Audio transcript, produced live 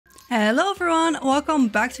Hello everyone, welcome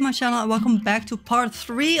back to my channel and welcome back to part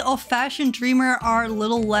 3 of Fashion Dreamer, our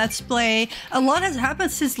little let's play. A lot has happened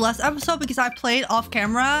since last episode because I played off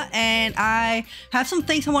camera and I have some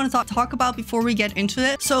things I want to talk about before we get into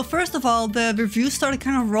it. So first of all, the reviews started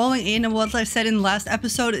kind of rolling in, and what I said in the last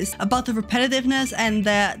episode is about the repetitiveness and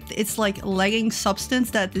that it's like lagging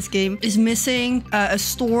substance, that this game is missing a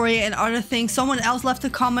story and other things. Someone else left a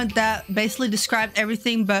comment that basically described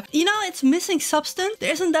everything, but you know, it's missing substance.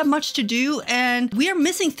 There isn't that much to do, and we are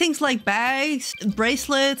missing things like bags,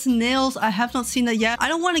 bracelets, nails. I have not seen that yet. I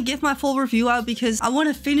don't want to give my full review out because I want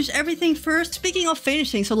to finish everything first. Speaking of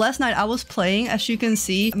finishing, so last night I was playing, as you can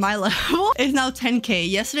see, my level is now 10k.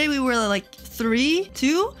 Yesterday we were like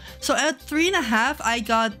 2. So at 3.5 I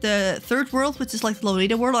got the third world, which is like the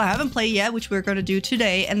Lolita world I haven't played yet, which we're gonna do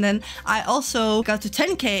today. And then I also got to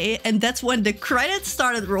 10k, and that's when the credits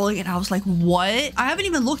started rolling and I was like, what? I haven't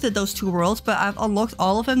even looked at those 2 worlds, but I've unlocked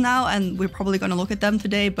all of them now and we're probably gonna look at them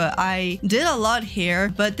today. But I did a lot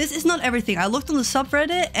here, but this is not everything. I looked on the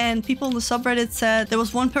subreddit and people on the subreddit said there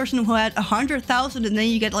was one person who had 100,000 and then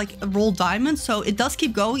you get like a roll diamond. So it does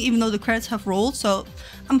keep going even though the credits have rolled. So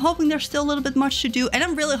I'm hoping there's still a little bit much to do, and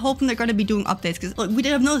I'm really hoping they're going to be doing updates because like, we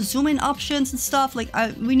did have no zoom in options and stuff. Like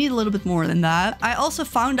we need a little bit more than that. I also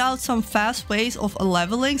found out some fast ways of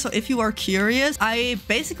leveling, so if you are curious, I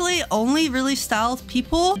basically only really styled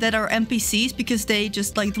people that are NPCs because they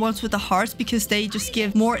just like the ones with the hearts, because they just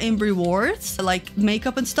give more in rewards like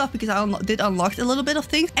makeup and stuff, because I did unlock a little bit of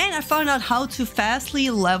things. And I found out how to fastly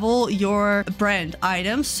level your brand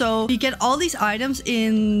items, so you get all these items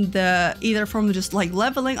in the either from just like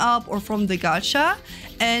leveling up or from the gacha,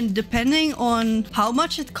 and depending on how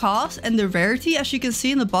much it costs and the rarity, as you can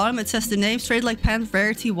see in the bottom it says the name Straight Like Pants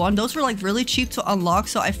Rarity 1. Those were like really cheap to unlock,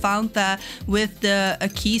 so I found that with the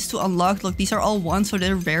keys to unlock, look, these are all 1, so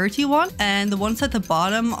they're rarity 1, and the ones at the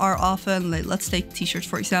bottom are often like, let's take t-shirts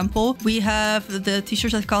for example. We have the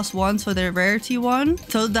t-shirts that cost 1, so they're rarity 1.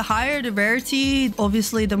 So the higher the rarity,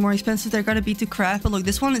 obviously the more expensive they're gonna be to craft. But look,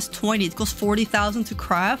 this one is 20, it costs 40,000 to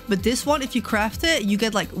craft, but this one, if you craft it, you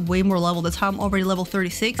get like way more level. That's how I'm already level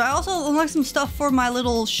 36. I also unlocked some stuff for my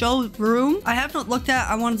little showroom. I have not looked at.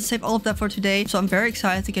 I wanted to save all of that for today, so I'm very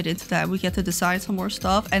excited to get into that. We get to design some more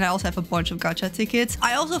stuff, and I also have a bunch of gacha tickets.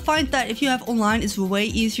 I also find that if you have online, it's way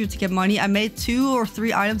easier to get money. I made 2 or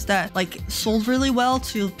 3 items that like sold really well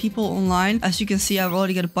to people online. As you can see, I've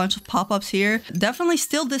already got a bunch of pop-ups here. Definitely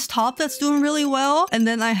still this top that's doing really well, and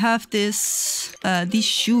then I have this these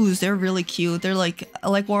shoes. They're really cute. They're like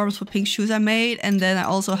warms with pink shoes I made, and then I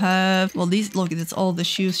also have, well, these, look, it's all the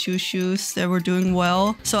shoes that were doing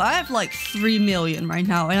well. So I have like 3 million right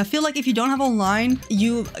now, and I feel like if you don't have online,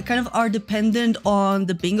 you kind of are dependent on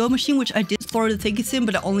the bingo machine, which I did throw the tickets in,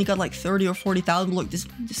 but I only got like 30 or 40,000. Look, just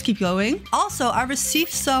keep going. Also, I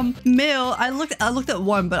received some mail. I looked at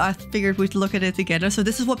one, but I figured we'd look at it together. So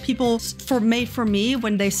this is what people made for me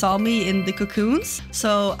when they saw me in the cocoons.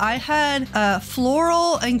 So I had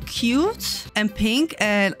floral and cute and pink,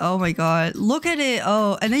 and oh my god, look at it.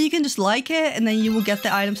 Oh, and then you can just like it, and then you will get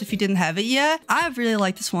the items if you didn't have it yet. I really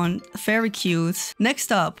like this one. Very cute.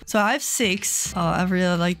 Next up, so I have 6. Oh, I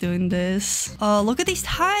really like doing this. Oh, look at these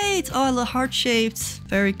tights. Oh, I love heart-shaped.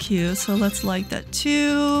 Very cute. So let's like that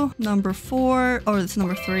too. Number 4. Oh, it's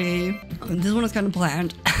number 3. This one is kind of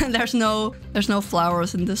bland. there's no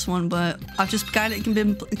flowers in this one, but I've just kind of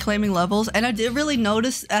been claiming levels, and I did really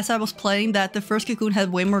notice as I was playing that the first cocoon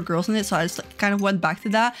had way more girls in it, so I just kind of went back to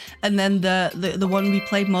that. And then the one we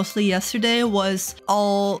played mostly yesterday was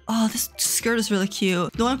all, oh, this skirt is really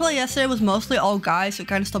cute. The one I played yesterday was mostly all guys, so I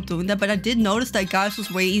kind of stopped doing that, but I did notice that guys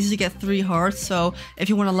was way easier to get 3 hearts. So if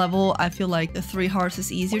you want to level, I feel like the 3 hearts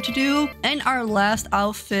is easier to do. And our last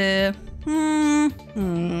outfit,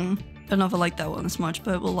 I don't know if I like that one as much,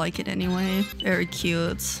 but we'll like it anyway. Very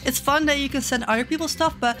cute. It's fun that you can send other people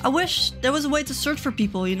stuff, but I wish there was a way to search for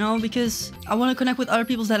people, you know, because I want to connect with other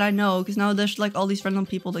people that I know, because now there's like all these random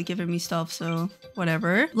people that giving me stuff, so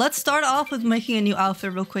whatever. Let's start off with making a new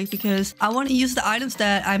outfit real quick, because I want to use the items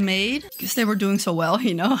that I made because they were doing so well,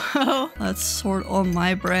 you know. Let's sort on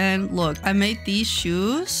my brand. Look, I made these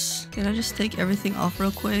shoes. Can I just take everything off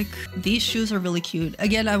real quick? These shoes are really cute.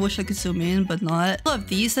 Again, I wish I could zoom in, but not. I love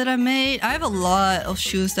these that I made. I have a lot of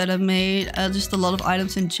shoes that I've made, just a lot of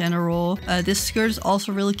items in general. This skirt is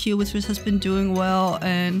also really cute, which has been doing well,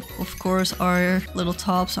 and of course our little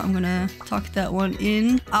top, so I'm gonna tuck that one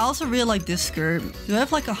in. I also really like this skirt. Do I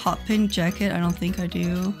have like a hot pink jacket? I don't think I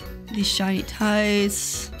do. these shiny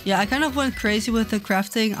tights. Yeah, I kind of went crazy with the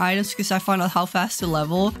crafting items because I found out how fast to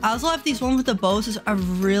level. I also have these one with the bows I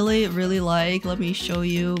really like. Let me show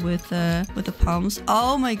you with the pumps.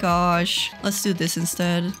 Oh my gosh. Let's do this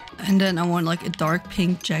instead. And then I want like a dark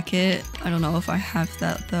pink jacket. I don't know if I have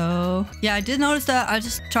that though. Yeah, I did notice that I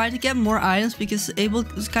just tried to get more items because it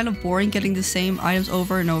was kind of boring getting the same items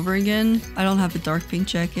over and over again. I don't have a dark pink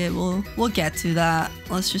jacket. We'll get to that.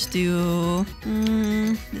 Let's just do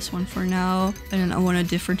this one for now. And then I want a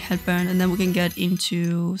different headband, and then we can get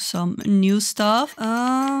into some new stuff.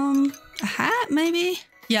 A hat maybe?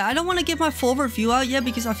 Yeah, I don't want to give my full review out yet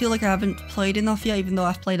because I feel like I haven't played enough yet, even though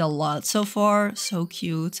I've played a lot so far. So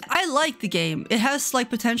cute. I like the game. It has like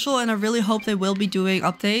potential, and I really hope they will be doing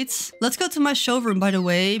updates. Let's go to my showroom, by the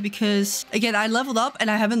way, because again, I leveled up and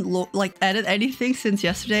I haven't like added anything since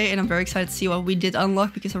yesterday, and I'm very excited to see what we did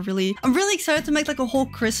unlock because I'm really excited to make like a whole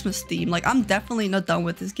Christmas theme. Like, I'm definitely not done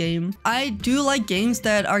with this game. I do like games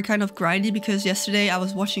that are kind of grindy because yesterday I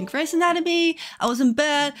was watching Grey's Anatomy, I was in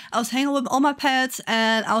bed, I was hanging out with all my pets,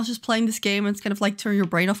 and I was just playing this game, and it's kind of like turn your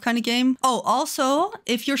brain off kind of game. Oh, also,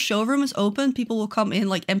 if your showroom is open, people will come in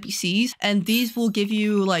like NPCs, and these will give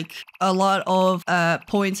you like a lot of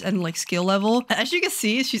points and like skill level. As you can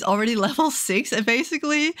see, she's already level 6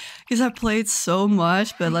 basically because I played so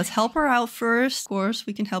much. But let's help her out first. Of course,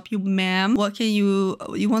 we can help you, ma'am. What can you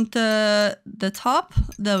want? The top?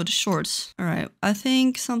 No, the shorts. All right, I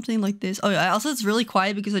think something like this. Oh yeah, also it's really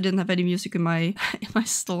quiet because I didn't have any music in my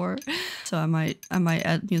store, so I might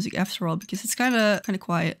add music after all because it's kind of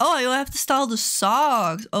quiet. Oh, I have to style the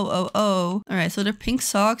socks. Oh. All right, so they're pink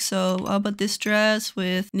socks. So how about this dress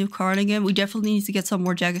with new cardigan? We definitely need to get some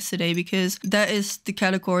more jackets today because that is the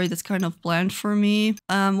category that's kind of bland for me.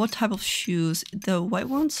 What type of shoes? The white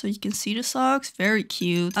ones so you can see the socks. Very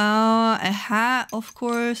cute. A hat, of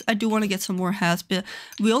course. I do want to get some more hats, but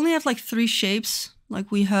we only have like 3 shapes. Like,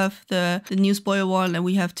 we have the newsboy one, and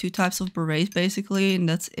we have 2 types of berets basically, and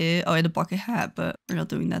that's it. Oh, and a bucket hat, but we're not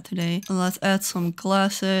doing that today. And let's add some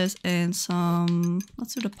glasses and some...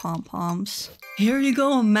 Let's do the pom-poms. Here you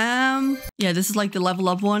go, ma'am. Yeah, this is like the level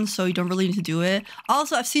up one, so you don't really need to do it.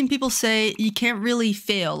 Also, I've seen people say you can't really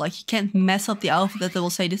fail. Like, you can't mess up the outfit that they will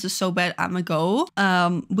say, this is so bad, I'ma go.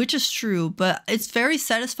 Which is true, but it's very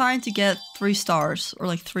satisfying to get 3 stars or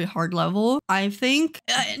like 3 hard level. I think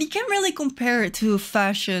you can't really compare it to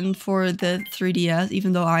fashion for the 3DS,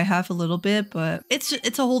 even though I have a little bit, but it's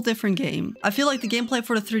a whole different game. I feel like the gameplay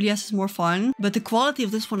for the 3DS is more fun, but the quality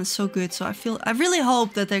of this one is so good, so I really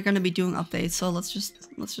hope that they're gonna be doing updates. So let's just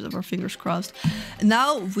have our fingers crossed.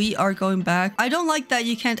 Now we are going back. I don't like that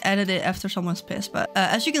you can't edit it after someone's pissed, but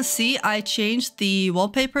as you can see, I changed the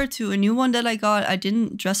wallpaper to a new one that I got. I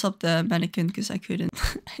didn't dress up the mannequin because I couldn't.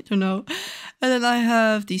 I don't know. And then I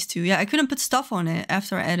have these 2. Yeah, I couldn't put stuff on it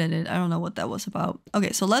after I edited. I don't know what that was about.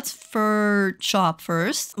 Okay, so let's shop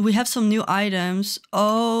first. We have some new items.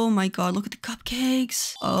 Oh my god, look at the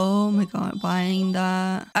cupcakes. Oh my god, buying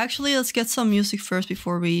that. Actually, let's get some music first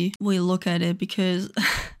before we look at it because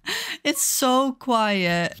it's so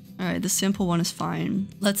quiet. All right, the simple one is fine.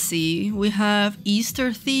 Let's see. We have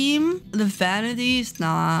Easter theme. The vanities.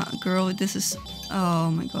 Nah, girl, this is...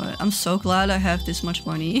 Oh my god, I'm so glad I have this much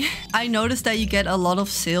money. I noticed that you get a lot of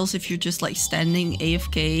sales if you're just like standing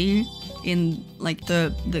AFK in like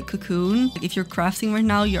the cocoon. Like, if you're crafting right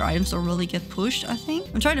now, your items don't really get pushed, I think.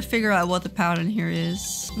 I'm trying to figure out what the pattern here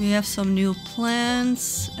is. We have some new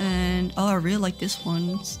plants, and oh, I really like this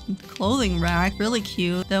one. It's the clothing rack, really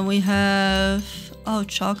cute. Then we have... Oh,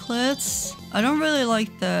 chocolates. I don't really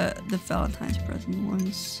like the Valentine's present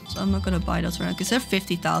ones, so I'm not gonna buy those right now because they're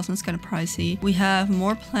 50,000. It's kind of pricey. We have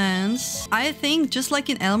more plants. I think just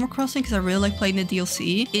like in Animal Crossing, because I really like playing the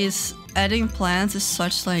DLC, is adding plants is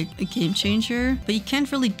such like a game changer, but you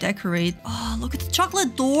can't really decorate. Oh, look at the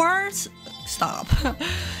chocolate doors. Stop.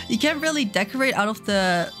 You can't really decorate out of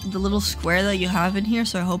the little square that you have in here,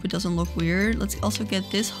 so I hope it doesn't look weird. Let's also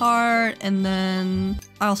get this heart, and then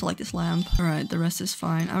I also like this lamp. All right, the rest is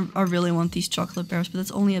fine. I really want these chocolate bears, but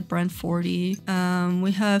that's only at brand 40.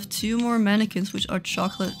 We have 2 more mannequins which are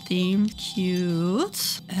chocolate themed.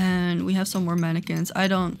 Cute. And we have some more mannequins. I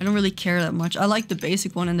don't really care that much. I like the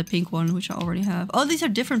basic one and the pink one, which I already have. Oh, these are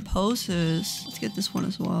different poses. Let's get this one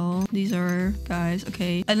as well. These are guys.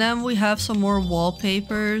 Okay. And then we have some more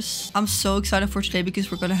wallpapers. I'm so excited for today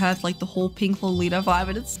because we're gonna have like the whole pink Lolita vibe,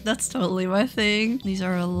 and that's totally my thing. These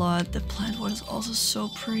are a lot. The plant one is also so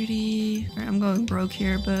pretty. All right, I'm going broke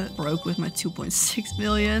here, but broke with my 2.6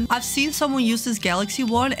 million. I've seen someone use this Galaxy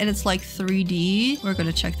one and it's like 3D. We're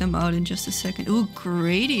gonna check them out in just a second. Ooh,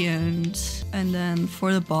 gradient. And then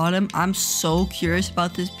for the bottom, I'm so curious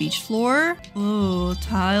about this beach floor. Ooh,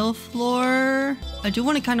 tile floor. I do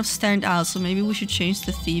want to kind of stand out, so maybe we should change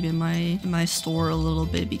the theme in my store a little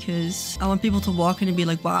bit, because I want people to walk in and be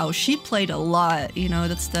like, wow, she played a lot. You know,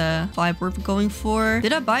 that's the vibe we're going for.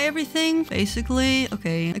 Did I buy everything? Basically.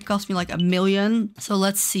 Okay, it cost me like $1 million. So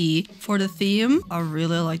let's see. For the theme, I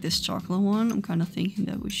really like this chocolate one. I'm kind of thinking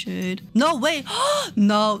that we should. No, wait.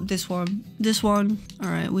 No, this one. This one. All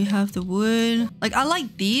right, we have the wood. Like, I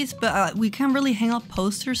like these, but we can't really hang up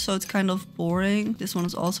posters, so it's kind of boring. This one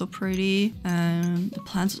is also pretty, and the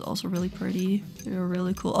plants is also really pretty. They're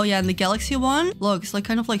really cool. Oh yeah, and the Galaxy one, look, it's like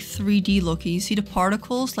kind of like 3D looking. You see the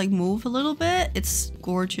particles like move a little bit. It's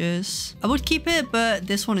gorgeous. I would keep it, but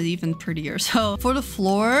this one is even prettier. So for the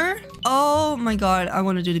floor, oh my god, I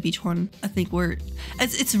want to do the beach one. I think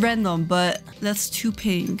it's random, but that's too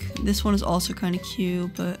pink. This one is also kind of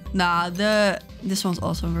cute, but nah, this one's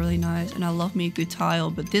also really nice, and I love me a good tile,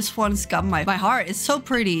 but this one's got my heart. It's so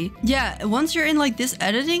pretty. Yeah, once you're in like this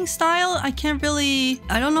editing style, I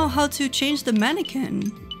don't know how to change the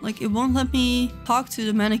mannequin. Like, it won't let me talk to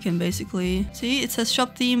the mannequin, basically. See, it says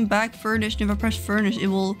shop theme, back furnished. If I press furnish, it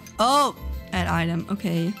will... Oh! Add item.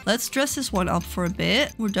 Okay, let's dress this one up for a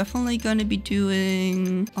bit. We're definitely gonna be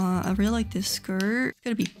doing I really like this skirt. It's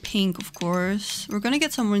gonna be pink, of course. We're gonna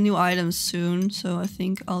get some more new items soon, so I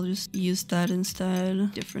think I'll just use that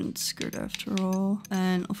instead. Different skirt after all.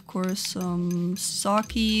 And of course some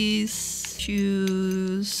sockies,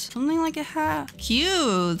 shoes, something like a hat.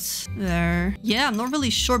 Cute. There. Yeah, I'm not really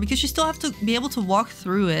sure because you still have to be able to walk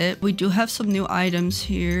through it. We do have some new items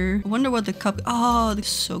here. I wonder what the cup... Oh, this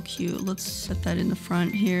is so cute. Let's set that in the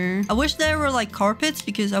front here. I wish there were like carpets,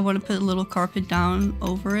 because I want to put a little carpet down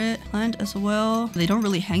over it. Plant as well. They don't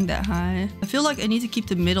really hang that high. I feel like I need to keep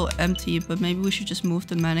the middle empty, but maybe we should just move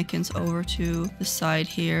the mannequins over to the side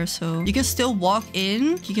here, so you can still walk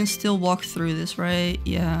in. You can still walk through this, right?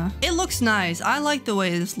 Yeah. It looks nice. I like the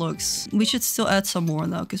way this looks. We should still add some more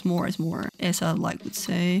though, because more is more, as I would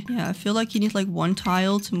say. Yeah, I feel like you need like one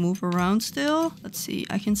tile to move around still. Let's see.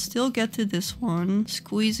 I can still get to this one.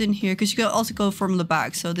 Squeeze in here, because you can also go from the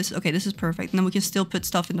back. So this is perfect. And then we can still put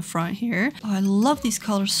stuff in the front here. Oh, I love these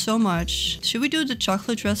colors so much. Should we do the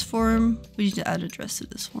chocolate dress form? We need to add a dress to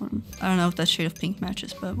this one. I don't know if that shade of pink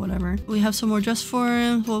matches, but whatever. We have some more dress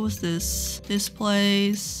forms. What was this?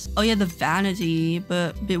 Displays. Oh yeah, the vanity,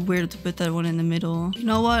 but a bit weird to put that one in the middle. You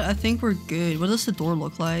know what? I think we're good. What does the door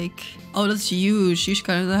look like? Oh, that's huge. You should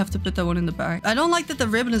kind of have to put that one in the back. I don't like that the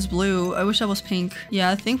ribbon is blue. I wish that was pink.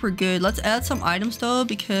 Yeah, I think we're good. Let's add some items though,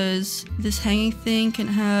 because this hanging thing can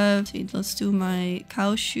have... See, let's do my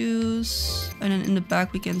cow shoes. And then in the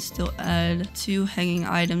back, we can still add 2 hanging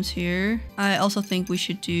items here. I also think we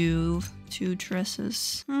should do 2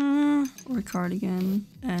 dresses. Or a cardigan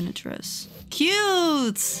and a dress.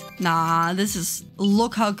 Cute! Nah, this is...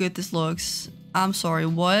 Look how good this looks. I'm sorry,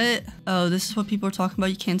 what? Oh, this is what people are talking about.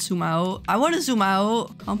 You can't zoom out. I want to zoom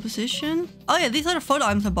out. Composition? Oh yeah, these are the photo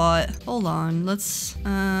items I bought. Hold on, let's...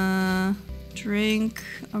 Drink,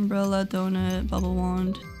 umbrella, donut, bubble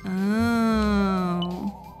wand.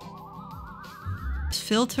 Oh.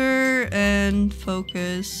 Filter and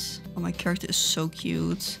focus. Oh, my character is so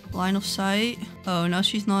cute. Line of sight. Oh, now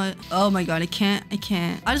she's not. Oh my god, I can't.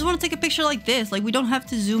 I just want to take a picture like this. Like, we don't have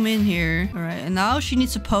to zoom in here. All right, and now she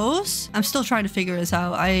needs to pose. I'm still trying to figure this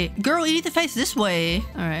out. Girl, you need to face this way.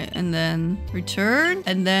 All right, and then return,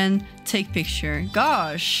 and then take picture.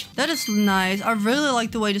 Gosh, that is nice. I really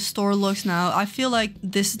like the way the store looks now. I feel like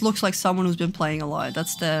this looks like someone who's been playing a lot.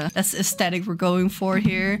 That's the aesthetic we're going for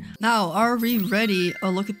here. Now, are we ready? Oh,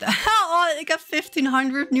 look at that. Oh, I got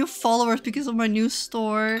 1,500 new followers because of my new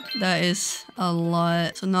store. That is a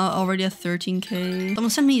lot. So now already at 13k. Someone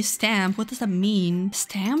sent me a stamp. What does that mean?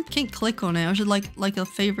 Stamp? Can't click on it. I should like a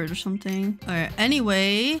favorite or something. All right.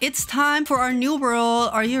 Anyway, it's time for our new world.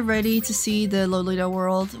 Are you ready to see the Lolita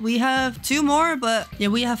world? We have 2 more, but yeah,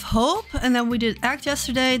 we have hope, and then we did act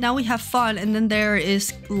yesterday. Now we have fun, and then there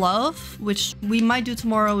is love, which we might do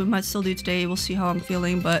tomorrow. We might still do today. We'll see how I'm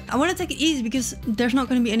feeling, but I want to take it easy because there's not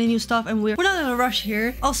going to be any new stuff, and we're not in a rush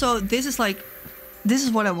here. Also, this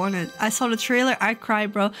is what I wanted. I saw the trailer, I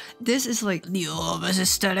cried, bro. This is like the Elvis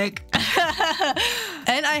aesthetic.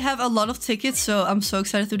 And I have a lot of tickets, so I'm so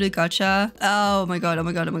excited to do the gacha. Oh my god, oh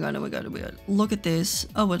my god, oh my god, oh my god, oh my god. Look at this.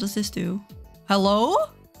 Oh, what does this do? Hello?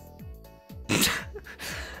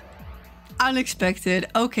 Unexpected.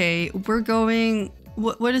 Okay, we're going...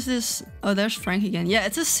 What is this? Oh, there's Frank again. Yeah,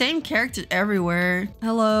 it's the same character everywhere.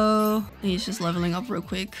 Hello. He's just leveling up real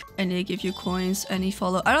quick. And they give you coins and he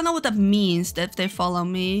follow. I don't know what that means that they follow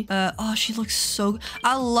me. Oh, she looks so...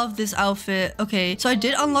 I love this outfit. Okay, so I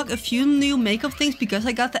did unlock a few new makeup things because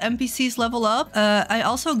I got the NPCs level up. I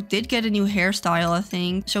also did get a new hairstyle, I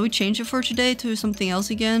think. Shall we change it for today to something else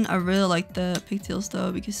again? I really like the pigtails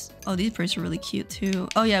though because... Oh, these braids are really cute too.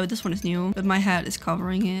 Oh yeah, but this one is new. But my hat is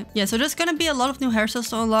covering it. Yeah, so there's gonna be a lot of new hairstyles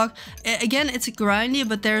to unlock. Again, it's grindy,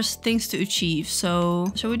 but there's things to achieve.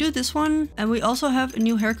 So shall we do this one? And we also have a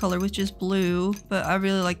new hair color, which is blue. But I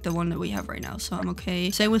really like the one that we have right now, so I'm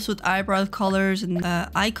okay. Same with eyebrow colors and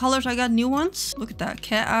eye colors. I got new ones. Look at that,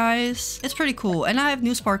 cat eyes. It's pretty cool. And I have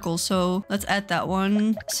new sparkles, so let's add that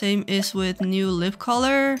one. Same is with new lip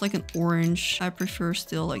color, like an orange. I prefer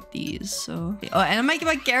still like these. So oh, and I'm making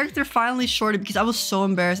my character finally shorter because I was so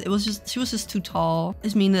embarrassed. She was just too tall.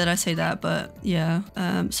 It's mean that I say that, but yeah.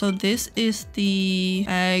 So this is the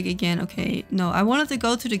egg again. Okay, no, I wanted to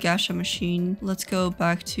go to the gacha machine. Let's go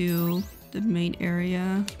back to the main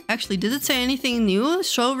area. Actually, did it say anything new?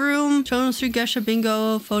 Showroom, showroom 3 gacha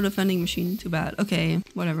bingo, photo vending machine. Too bad. Okay,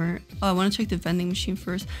 whatever. Oh, I want to check the vending machine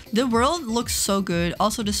first. The world looks so good.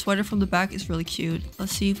 Also, the sweater from the back is really cute.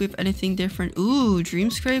 Let's see if we have anything different. Ooh,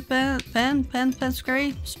 dream spray pen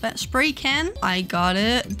spray can. I got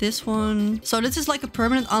it. This one. So this is like a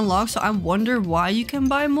permanent unlock. So I wonder why you can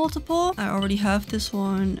buy multiple. I already have this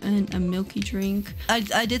one and a milky drink.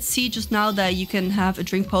 I did see just now that you can have a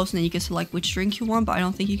drink post and then you can select which drink you want, but I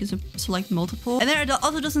don't think you can select multiple. And there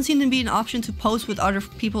also doesn't seem to be an option to post with other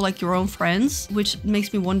people, like your own friends, which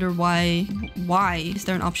makes me wonder why is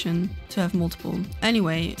there an option to have multiple.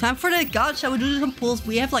 Anyway, time for the gacha. We do some pulls.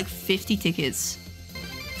 We have like 50 tickets.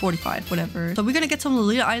 45, whatever. So we're gonna get some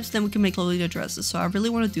Lolita items, then we can make Lolita dresses. So I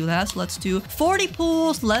really want to do that. So let's do 40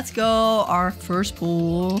 pulls. Let's go. Our first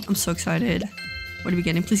pull. I'm so excited. What are we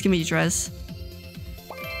getting? Please give me a dress.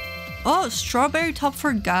 Oh, strawberry top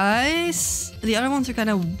for guys. The other ones are kind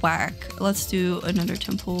of whack. Let's do another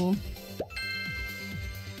temple.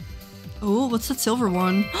 Oh, what's that silver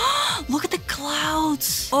one? Look at the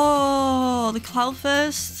clouds. Oh, the cloud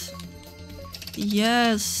fest.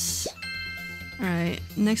 Yes. All right,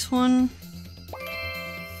 next one.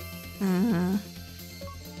 Come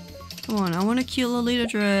on, I want a cute Lolita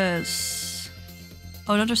dress.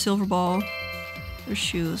 Oh, another silver ball. Their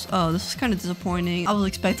shoes. Oh, this is kind of disappointing. I was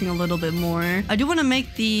expecting a little bit more. I do want to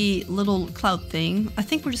make the little cloud thing. I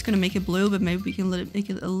think we're just gonna make it blue, but maybe we can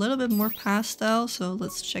make it a little bit more pastel. So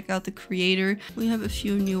let's check out the creator. We have a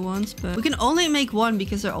few new ones, but we can only make one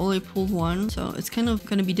because they're only pulled one. So it's kind of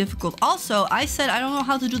gonna be difficult. Also, I said I don't know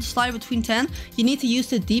how to do the slide between 10. You need to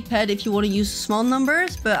use the D-pad if you want to use small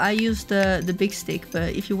numbers, but I use the big stick.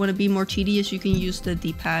 But if you want to be more tedious, you can use the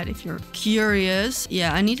D-pad if you're curious.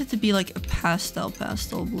 Yeah, I need it to be like a pastel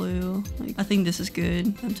blue. Like, I think this is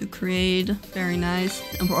good. Time to create. Very nice.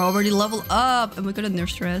 And we're already leveled up and we got a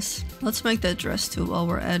nurse dress. Let's make that dress too while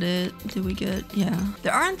we're at it. Did we get... Yeah.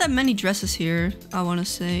 There aren't that many dresses here, I want to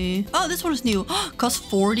say. Oh, this one is new. Cost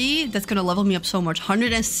 40. That's gonna level me up so much.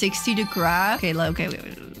 160 to grab. Okay,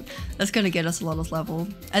 wait. That's gonna get us a lot of level.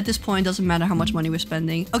 At this point, doesn't matter how much money we're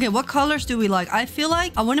spending. Okay, what colors do we like? I feel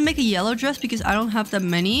like I want to make a yellow dress because I don't have that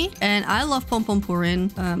many. And I love Pom Pom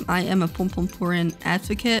Purin. I am a Pom Pom Purin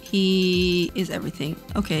advocate. He is everything.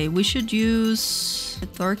 Okay, we should use a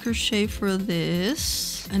darker shade for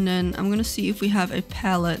this. And then I'm gonna see if we have a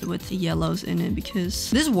palette with the yellows in it because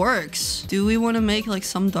this works. Do we want to make like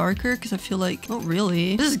some darker? Because I feel like, not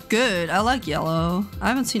really. This is good. I like yellow. I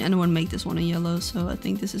haven't seen anyone make this one in yellow, so I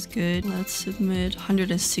think this is good. Let's submit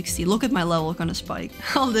 160. Look at my level gonna spike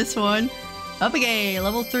on this one. Up again,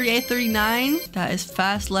 level 38, 39. That is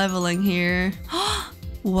fast leveling here.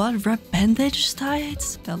 What? Red bandage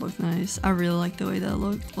tights? That looked nice. I really like the way that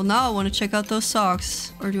looked. Well, now I want to check out those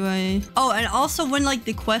socks. Or do I... Oh, and also when like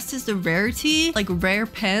the quest is the rarity, like rare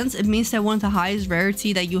pants, it means they want the highest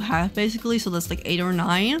rarity that you have basically. So that's like 8 or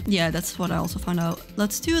 9. Yeah, that's what I also found out.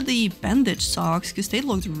 Let's do the bandage socks because they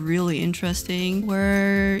looked really interesting.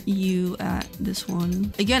 Where you at? This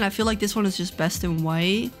one. Again, I feel like this one is just best in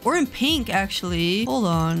white. Or in pink, actually. Hold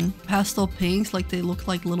on. Pastel pinks, like they look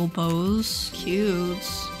like little bows. Cute.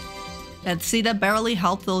 And see, that barely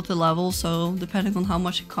helped build the level, so depending on how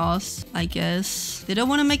much it costs, I guess. Did I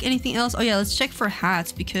want to make anything else? Oh yeah, let's check for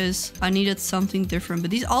hats because I needed something different.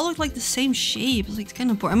 But these all look like the same shape. It's like it's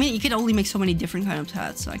kind of boring. I mean, you can only make so many different kind of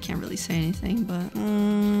hats, so I can't really say anything. But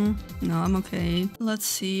no, I'm okay. Let's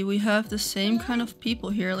see. We have the same kind of people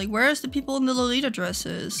here. Like, where's the people in the Lolita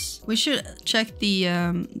dresses? We should check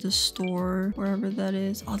the store wherever that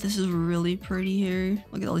is. Oh, this is really pretty here.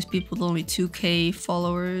 Look at all these people with only 2K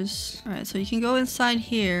followers. All right, so you can go inside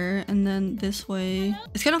here and then this way.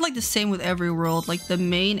 It's kind of like the same with every world, like the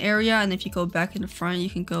main area, and if you go back in the front, you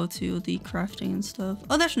can go to the crafting and stuff.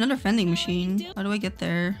 Oh, there's another vending machine. How do I get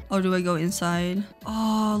there? Or do I go inside?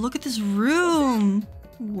 Oh, look at this room.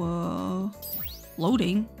 Whoa.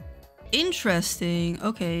 Loading. Interesting.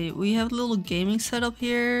 Okay, we have a little gaming setup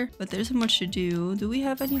here, but there isn't much to do. Do we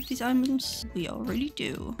have any of these items? We already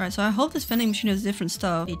do. All right, so I hope this vending machine has different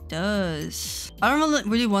stuff. It does. I don't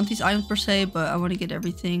really want these items per se, but I want to get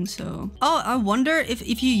everything, so. Oh, I wonder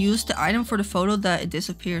if you use the item for the photo that it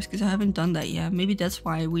disappears, because I haven't done that yet. Maybe that's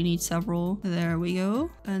why we need several. There we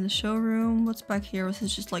go. And the showroom, what's back here? This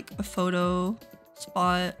is just like a photo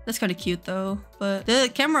spot. That's kind of cute though, but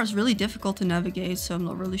the camera is really difficult to navigate, so I'm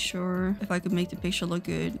not really sure if I could make the picture look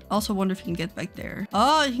good. Also wonder if you can get back there.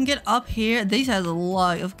 Oh, you can get up here. These has a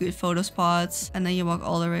lot of good photo spots, and then you walk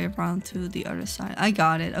all the way around to the other side. I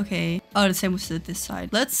got it. Okay. Oh, the same with this side.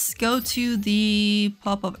 Let's go to the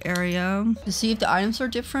pop-up area to see if the items are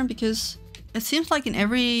different, because it seems like in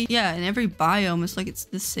every biome, it's like it's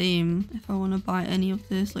the same. If I want to buy any of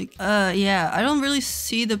this, like, yeah, I don't really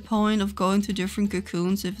see the point of going to different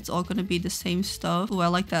cocoons if it's all going to be the same stuff. Oh, I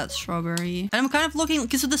like that strawberry. And I'm kind of looking,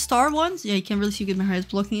 because of the star ones, yeah, you can't really see because my hair is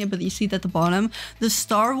blocking it, but you see it at the bottom. The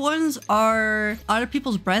star ones are other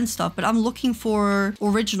people's brand stuff, but I'm looking for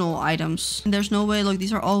original items. And there's no way, like,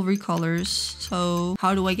 these are all recolors. So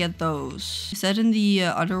how do I get those? Is that in the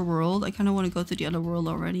other world? I kind of want to go to the other world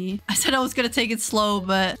already. I said I was gonna take it slow,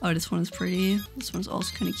 but oh, this one is pretty. This one's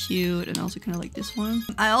also kind of cute, and also kind of like this one.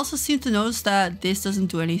 I also seem to notice that this doesn't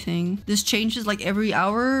do anything. This changes like every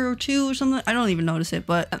hour or two or something. I don't even notice it,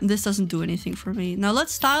 but this doesn't do anything for me. Now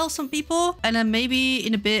let's style some people, and then maybe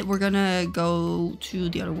in a bit we're gonna go to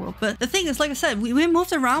the other world. But the thing is, like I said, we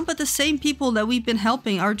moved around, but the same people that we've been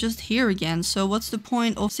helping are just here again. So what's the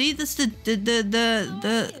point of, see, this the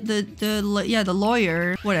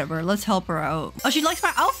lawyer, whatever. Let's help her out. Oh, she likes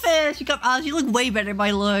my outfit. She look way better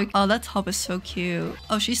by look. Oh, that top is so cute.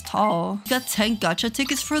 Oh, she's tall. You got 10 gacha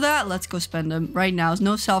tickets for that? Let's go spend them right now.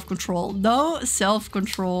 No self-control. No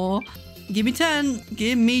self-control. Give me 10.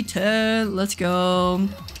 Give me 10. Let's go.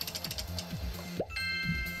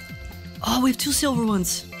 Oh, we have 2 silver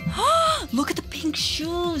ones. Look at the pink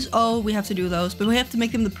shoes. Oh, we have to do those, but we have to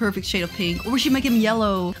make them the perfect shade of pink, or we should make them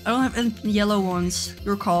yellow. I don't have any yellow ones.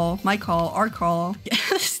 Your call, my call, our call.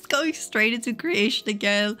 Going straight into creation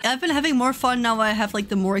again. I've been having more fun now. I have like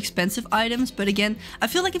the more expensive items, but again, I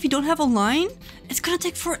feel like if you don't have a line, it's gonna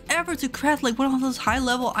take forever to craft like one of those high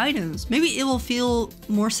level items. Maybe it will feel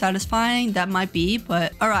more satisfying, that might be,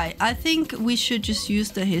 but all right, I think we should just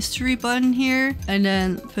use the history button here and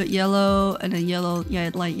then put yellow and then yellow.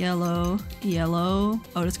 Yeah, light yellow, yellow.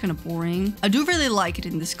 Oh, that's kind of boring. I do really like it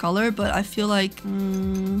in this color, but I feel like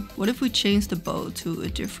what if we change the bow to a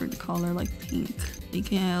different color, like pink?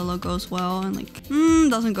 Pink and yellow goes well, and like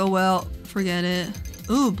doesn't go well. Forget it.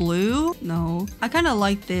 Ooh, blue? No. I kind of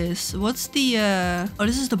like this. What's the oh,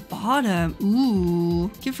 this is the bottom. Ooh,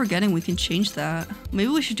 I keep forgetting we can change that. Maybe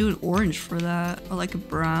we should do an orange for that, or like a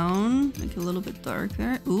brown, like a little bit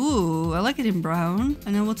darker. Ooh, I like it in brown.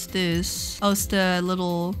 And then what's this? Oh, it's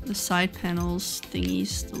the side panels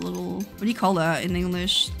thingies, the little, what do you call that in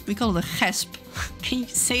English? We call it a gesp. Can you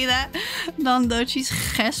say that? Dan Dutchies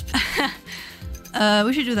gesp.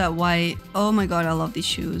 We should do that white. Oh my god, I love these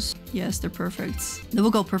shoes. Yes, they're perfect. They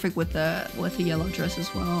will go perfect with the yellow dress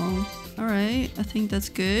as well. All right, I think that's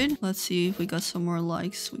good. Let's see if we got some more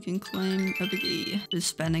likes we can claim. Everybody is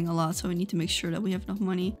spending a lot, so we need to make sure that we have enough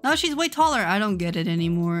money. Now she's way taller. I don't get it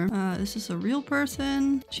anymore. This is a real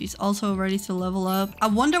person. She's also ready to level up. I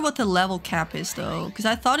wonder what the level cap is though, because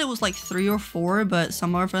I thought it was like 3 or 4, but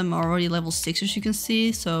some of them are already level 6, as you can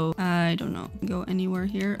see. So I don't know. Go anywhere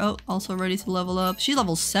here. Oh, also ready to level up. She's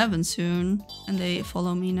level 7 soon, and they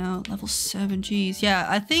follow me now. Level 7. Geez, yeah,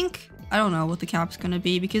 I think I don't know what the cap's gonna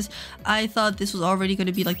be because I thought this was already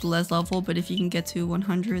gonna be like the last level, but if you can get to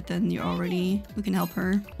 100, then we can help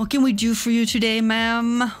her. What can we do for you today,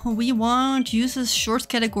 ma'am? We want uses shorts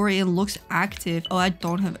category and looks active. Oh, I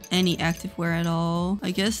don't have any active wear at all.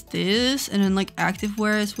 I guess this, and then like active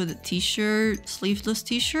wear is with a t-shirt, sleeveless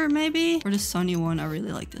t-shirt maybe? Or the sunny one, I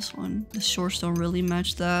really like this one. The shorts don't really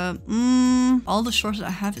match that. All the shorts that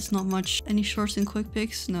I have is not much. Any shorts in quick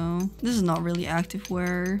picks? No. This is not really active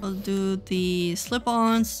wear. I'll do the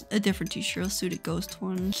slip-ons, a different t-shirt. Let's do the ghost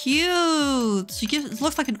one. Cute! It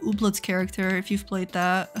looks like an Ooblets character if you've played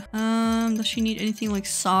that. Does she need anything like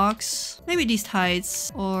socks? Maybe these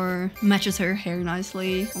tights, or matches her hair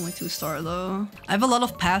nicely. Only 2-star though. I have a lot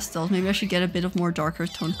of pastels. Maybe I should get a bit of more darker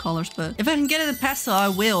toned colors, but if I can get it in pastel, I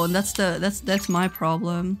will, and that's my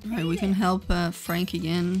problem. All right, we can help Frank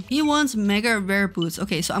again. He wants mega rare boots.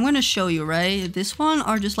 Okay, so I'm gonna show you, right? This one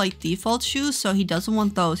are just like default shoes, so he doesn't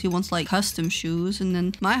want those. He wants like custom shoes, and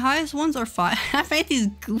then my highest ones are 5. I made these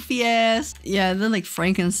goofy ass. Yeah, they're like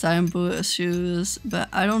Frankenstein boot shoes, but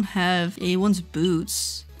I don't have. Yeah, he wants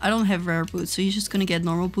boots. I don't have rare boots, so he's just gonna get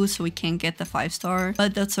normal boots, so we can't get the 5-star.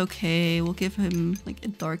 But that's okay. We'll give him like a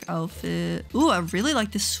dark outfit. Ooh, I really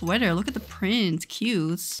like this sweater. Look at the print.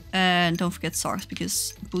 Cute. And don't forget socks,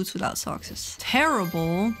 because boots without socks is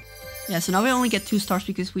terrible. Yeah, so now we only get 2 stars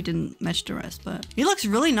because we didn't match the rest, but he looks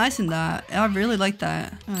really nice in that. I really like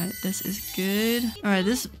that. All right, this is good. All right,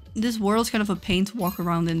 this world's kind of a pain to walk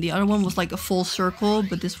around in. The other one was like a full circle,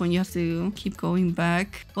 but this one you have to keep going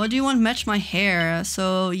back. What do you want to match my hair?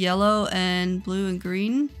 So yellow and blue and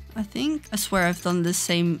green, I think. I swear I've done the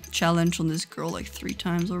same challenge on this girl like 3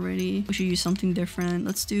 times already. We should use something different.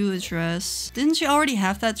 Let's do a dress. Didn't she already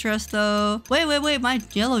have that dress though? Wait, my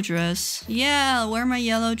yellow dress. Yeah, I'll wear my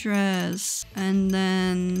yellow dress. And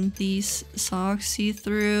then these socks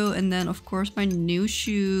see-through. And then of course my new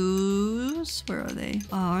shoes. Where are they?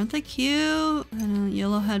 Oh, aren't they cute? And a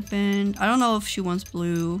yellow headband. I don't know if she wants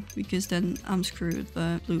blue because then I'm screwed.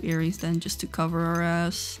 But blue earrings then just to cover her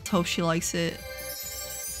ass. Let's hope she likes it.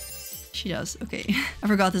 She does. Okay. I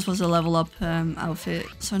forgot this was a level up outfit,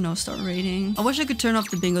 so no star rating. I wish I could turn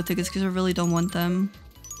off the bingo tickets because I really don't want them.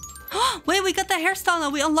 Wait, we got the hairstyle now.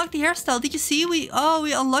 We unlocked the hairstyle. Did you see? We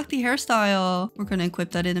unlocked the hairstyle. We're gonna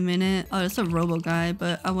equip that in a minute. Oh, that's a robo guy,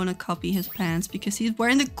 but I want to copy his pants because he's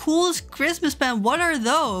wearing the coolest Christmas pants. What are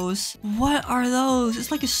those? What are those?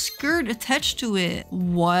 It's like a skirt attached to it.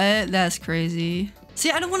 What? That's crazy. See,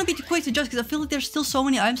 I don't want to be too quick to judge because I feel like there's still so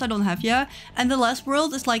many items I don't have yet. And the last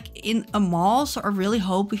world is like in a mall, so I really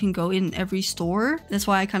hope we can go in every store. That's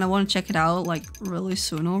why I kind of want to check it out like really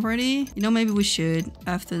soon already. You know, maybe we should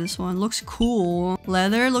after this one. Looks cool.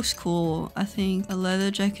 Leather looks cool. I think a leather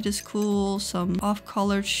jacket is cool. Some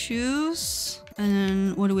off-colored shoes. And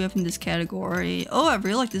then what do we have in this category? Oh, I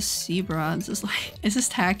really like this zebra. It's just like, it's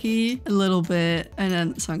just tacky a little bit. And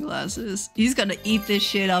then sunglasses. He's gonna eat this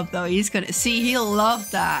shit up though. He's gonna see, he'll love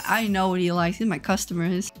that. I know what he likes. He's my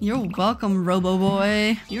customers. You're welcome, Robo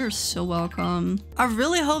Boy. You're so welcome. I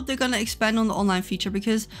really hope they're gonna expand on the online feature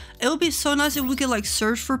because it would be so nice if we could like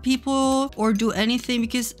search for people or do anything,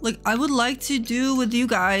 because like I would like to do with you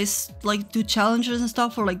guys, like do challenges and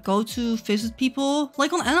stuff, or like go to visit people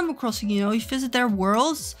like on Animal Crossing, you know, you visit their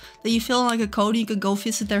worlds that you feel like a code, you could go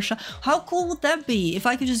visit their shop. How cool would that be if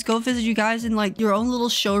I could just go visit you guys in like your own little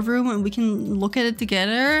showroom and we can look at it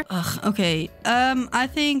together? Ugh, okay. I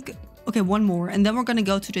think okay, one more and then we're gonna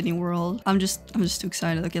go to the new world. I'm just too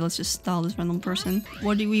excited. Okay, let's just style this random person.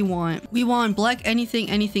 What do we want? We want black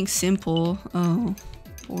anything simple. Oh,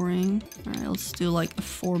 boring. All right, let's do like a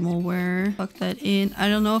formal wear. Tuck that in. I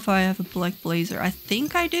don't know if I have a black blazer. I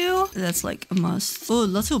think I do. That's like a must. Oh,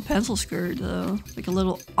 let's do a pencil skirt though. Like a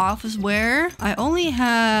little office wear. I only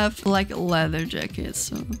have like leather jackets,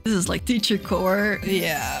 so this is like teacher core.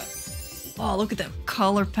 Yeah. Oh, look at that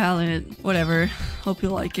color palette. Whatever. Hope you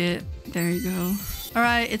like it. There you go. All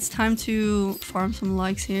right, it's time to farm some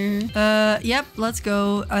likes here. Yep, let's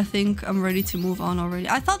go. I think I'm ready to move on already.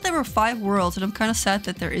 I thought there were 5 worlds and I'm kind of sad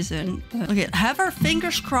that there isn't. Okay, have our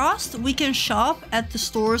fingers crossed. We can shop at the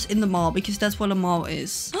stores in the mall because that's what a mall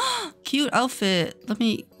is. Cute outfit. Let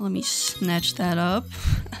me snatch that up.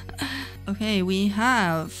 Okay, we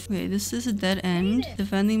have... Okay, this is a dead end. The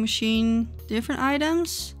vending machine. Different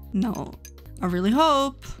items? No. I really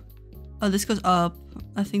hope. Oh, this goes up.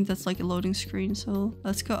 I think that's like a loading screen, so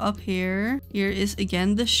let's go up here. Here is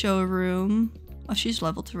again the showroom. Oh, she's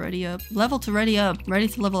level to ready up. Level to ready up. Ready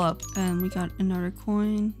to level up. And we got another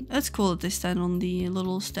coin. That's cool that they stand on the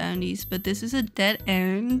little standees, but this is a dead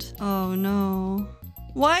end. Oh no.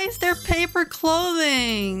 Why is there paper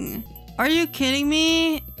clothing? Are you kidding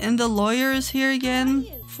me? And the lawyer is here again?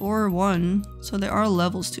 4-1. So there are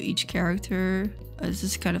levels to each character. This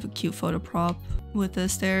is kind of a cute photo prop with the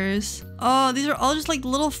stairs. Oh, these are all just like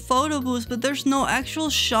little photo booths, but there's no actual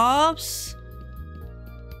shops.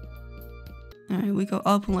 Alright, we go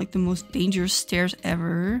up on like the most dangerous stairs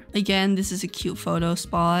ever. Again, this is a cute photo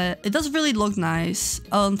spot. It does really look nice.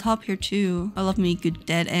 Oh, on top here too. I love me a good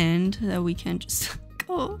dead end that we can just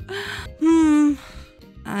go.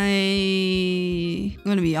 I'm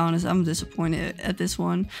gonna be honest, I'm disappointed at this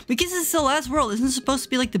one because it's the last world. Isn't it supposed to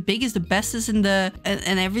be like the biggest, the bestest in the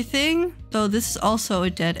and everything? So this is also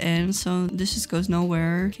a dead end, so this just goes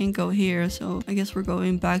nowhere. Can't go here, so I guess we're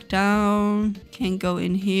going back down. Can't go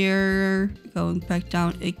in here. Going back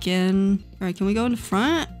down again. All right, can we go in the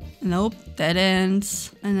front? Nope, dead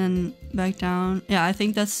ends. And then back down. Yeah, I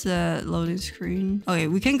think that's the loading screen. Okay,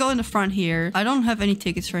 we can go in the front here. I don't have any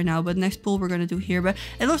tickets right now, but next pool we're gonna do here. But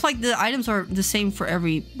it looks like the items are the same for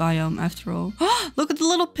every biome after all. Look at the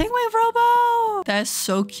little penguin robo! That's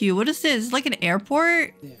so cute. What is this? It's like an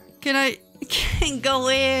airport? Yeah. I can't go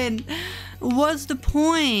in. What's the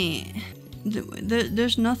point?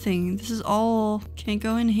 There's nothing. This is all... Can't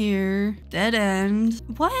go in here. Dead end.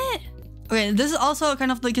 What? Okay, this is also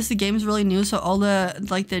kind of like, because the game is really new, so all the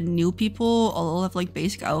like the new people all have like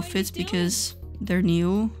basic outfits because they're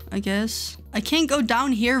new, I guess. I can't go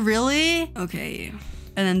down here, really? Okay.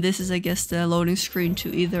 And then this is, I guess, the loading screen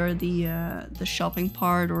to either the shopping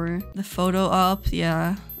part or the photo up.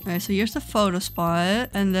 Yeah. Okay, so here's the photo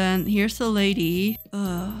spot, and then here's the lady.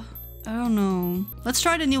 I don't know. Let's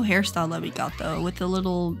try the new hairstyle that we got though, with the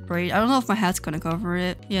little braid. I don't know if my hat's gonna cover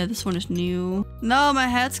it. Yeah, this one is new. No, my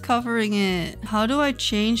hat's covering it. How do I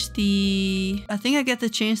change the... I think I get to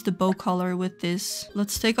change the bow color with this.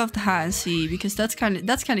 Let's take off the hat and see, because that's kind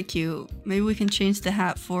of cute. Maybe we can change the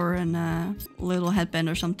hat for a little headband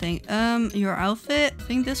or something. Your outfit. I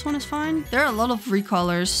think this one is fine. There are a lot of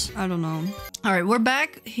recolors. I don't know. All right, we're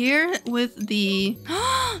back here with the...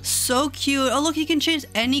 So cute. Oh, look, you can change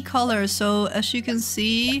any color. So as you can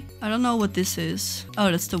see, I don't know what this is. Oh,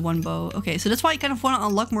 that's the one bow. Okay, so that's why you kind of want to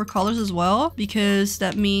unlock more colors as well, because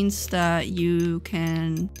that means that you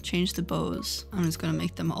can change the bows. I'm just gonna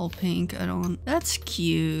make them all pink. I don't... That's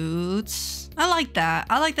cute. I like that.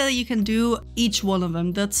 I like that you can do each one of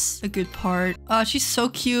them. That's a good part. She's so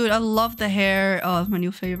cute. I love the hair. Oh, my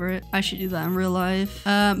new favorite. I should do that in real life.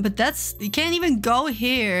 But that's... You can't even go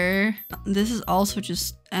here. This is also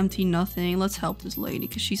just empty nothing. Let's help this lady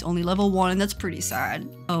because she's only level 1 and that's pretty sad.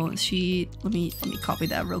 Oh, she... Let me copy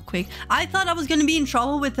that real quick. I thought I was gonna be in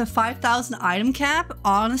trouble with the 5,000 item cap,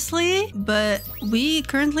 honestly. But we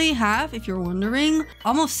currently have, if you're wondering,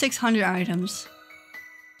 almost 600 items.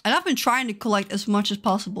 And I've been trying to collect as much as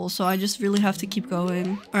possible, so I just really have to keep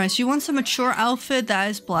going. Alright, she wants a mature outfit that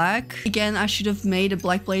is black. Again, I should have made a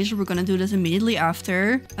black blazer. We're gonna do this immediately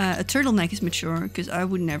after. A turtleneck is mature, because I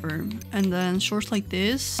would never. And then shorts like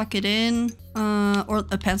this. Tuck it in. Or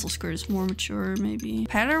a pencil skirt is more mature, maybe.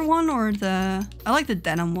 Pattern one or the... I like the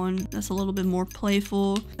denim one. That's a little bit more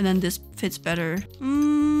playful. And then this fits better.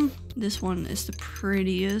 This one is the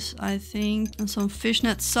prettiest, I think. And some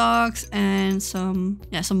fishnet socks and some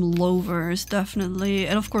loafers, definitely.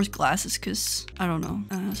 And of course glasses, because, I don't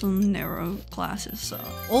know, some narrow glasses. So,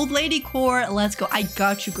 old lady core, let's go. I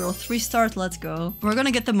got you, girl. 3 stars, let's go. We're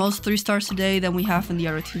gonna get the most 3 stars today than we have in the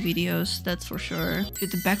other 2 videos. That's for sure.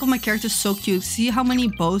 Dude, the back of my character is so cute. See how many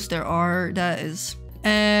bows there are? That is...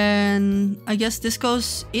 And I guess this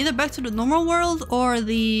goes either back to the normal world or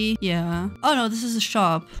the... Yeah. Oh no, this is a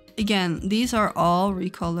shop. Again, these are all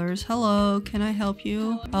recolors. Hello, can I help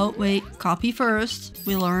you? Oh, wait. Copy first.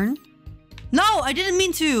 We learn. No, I didn't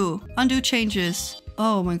mean to. Undo changes.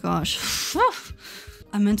 Oh my gosh.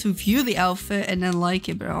 I meant to view the outfit and then like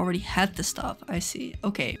it, but I already had the stuff. I see.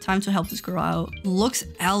 Okay, time to help this girl out. Looks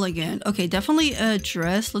elegant. Okay, definitely a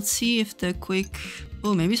dress. Let's see if the quick...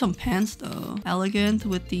 Oh, maybe some pants though. Elegant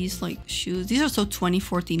with these like shoes. These are so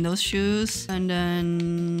 2014, those shoes. And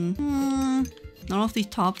then... none of these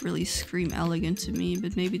tops really scream elegant to me,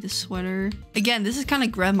 but maybe the sweater. Again, this is kind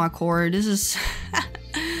of grandma core. This is...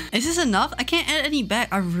 Is this enough? I can't add any bag.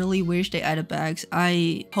 I really wish they added bags.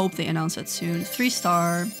 I hope they announce that soon. 3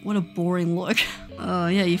 star. What a boring look. Oh,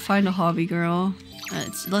 yeah, you find a hobby, girl.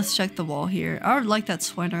 Let's check the wall here. I would like that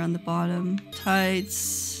sweater on the bottom.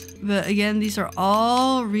 Tights. But again, these are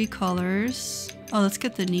all recolors. Oh, let's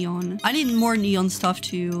get the neon. I need more neon stuff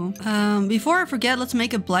too. Before I forget, let's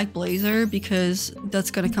make a black blazer because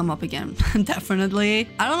that's gonna come up again. Definitely.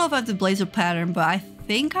 I don't know if I have the blazer pattern, but I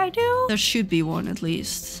think I do. There should be one at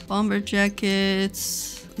least. Bomber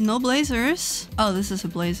jackets. No blazers. Oh, this is a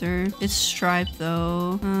blazer. It's striped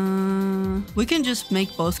though. We can just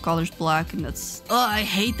make both colors black and that's... Oh, I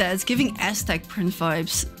hate that. It's giving Aztec print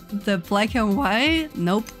vibes. The black and white?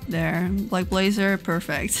 Nope. There. Black blazer.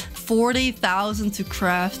 Perfect. 40,000 to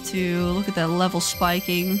craft too. Look at that level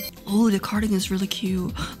spiking. Oh, the cardigan is really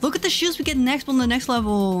cute. Look at the shoes we get next on the next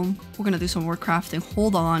level. We're gonna do some more crafting.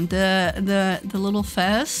 Hold on. The little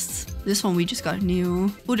vest. This one we just got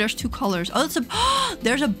new. Oh, there's two colors. Oh, it's a...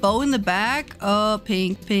 There's a bow in the back. Oh,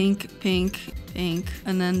 pink, pink, pink. Pink.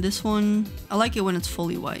 And then this one, I like it when it's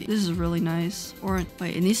fully white. This is really nice. Or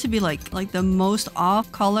wait, it needs to be like the most off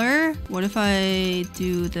color. What if I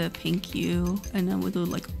do the pink hue and then we'll do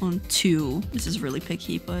like on 2? This is really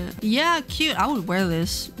picky, but yeah, cute. I would wear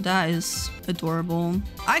this. That is adorable.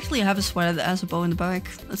 I actually have a sweater that has a bow in the back.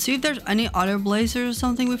 Let's see if there's any other blazers or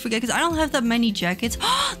something we forget, because I don't have that many jackets.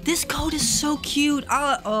 This coat is so cute.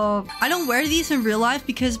 I don't wear these in real life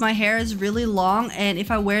because my hair is really long, and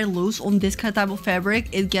if I wear it loose on this kind of type of fabric,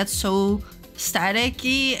 it gets so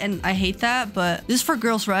staticky and I hate that. But this is for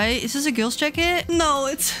girls, right? Is this a girl's jacket? No,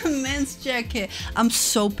 it's a men's jacket. I'm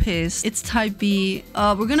so pissed. It's type B.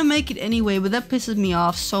 We're gonna make it anyway, but that pisses me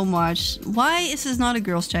off so much. Why is this not a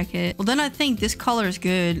girl's jacket? Well, then I think this color is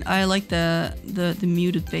good. I like the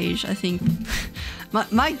muted beige. I think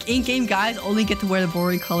my in-game guys only get to wear the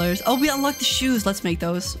boring colors. Oh, we unlocked the shoes. Let's make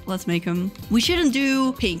those. Let's make them. We shouldn't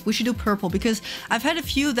do pink. We should do purple, because I've had a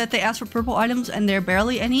few that they ask for purple items and there are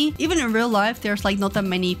barely any. Even in real life, there's like not that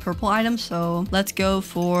many purple items. So let's go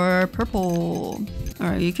for purple. All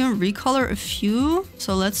right, you can recolor a few.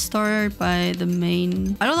 So let's start by the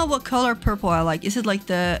main. I don't know what color purple I like. Is it like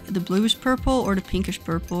the bluish purple or the pinkish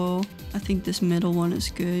purple? I think this middle one is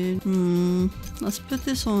good. Let's put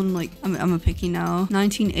this on like, I'm a picky now.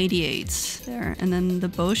 1988 there. And then the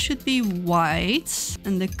bow should be white.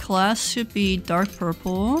 And the class should be dark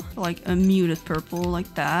purple. Like a muted purple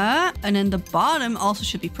like that. And then the bottom also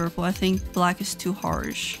should be purple. I think black is too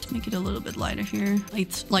harsh. Let's make it a little bit lighter here.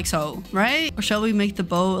 Like so, right? Or shall we make the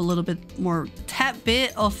bow a little bit more, tad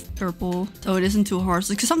bit of purple so it isn't too harsh?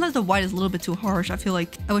 Because sometimes the white is a little bit too harsh. I feel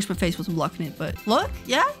like I wish my face wasn't blocking it, but look.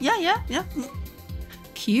 Yeah.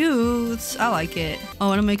 Cute. I like it. I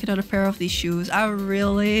want to make another pair of these shoes. I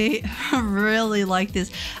really like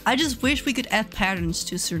this. I just wish we could add patterns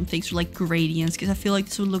to certain things, or like gradients, because I feel like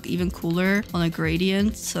this would look even cooler on a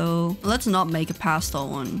gradient. So let's not make a pastel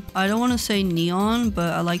one. I don't want to say neon,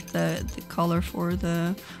 but I like the color for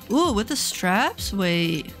the... Ooh, with the straps?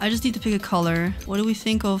 Wait, I just need to pick a color. What do we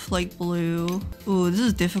think of like blue? Ooh, this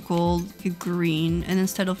is difficult. Like green. And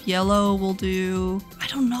instead of yellow, we'll do... I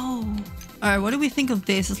don't know. All right, what do we think of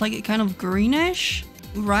this? It's like a kind of greenish,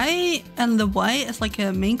 right? And the white is like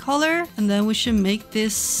a main color. And then we should make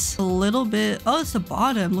this a little bit... Oh, it's the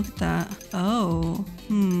bottom. Look at that. Oh,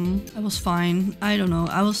 that was fine. I don't know.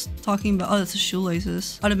 I was talking about... Oh, that's the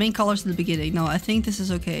shoelaces. Oh, the main colors at the beginning. No, I think this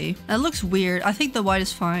is okay. That looks weird. I think the white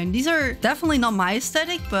is fine. These are definitely not my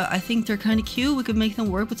aesthetic, but I think they're kind of cute. We could make them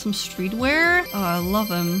work with some streetwear. Oh, I love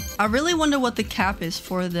them. I really wonder what the cap is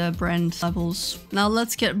for the brand levels. Now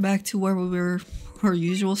let's get back to where we were... our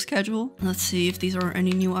usual schedule. Let's see if these are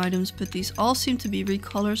any new items, but these all seem to be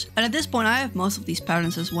recolors. And at this point, I have most of these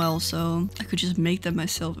patterns as well, so I could just make them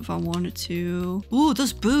myself if I wanted to. Ooh,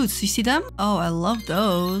 those boots, you see them? Oh, I love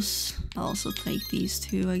those. I'll also take these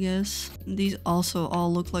two, I guess. These also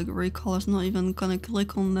all look like recolors. I'm not even gonna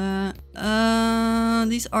click on that.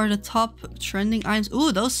 These are the top trending items.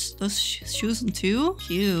 Ooh, those shoes too.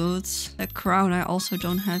 Cute. That crown I also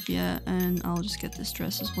don't have yet, and I'll just get this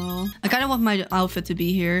dress as well. I kind of want my outfit to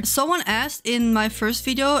be here. Someone asked in my first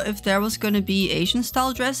video if there was gonna be Asian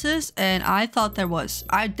style dresses, and I thought there was.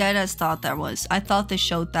 I deadass thought there was. I thought they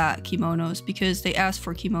showed that kimonos because they asked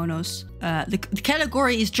for kimonos. The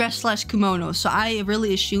category is dress/kimono, so I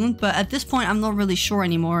really assumed, but at this point I'm not really sure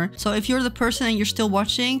anymore. So if you're the person and you're still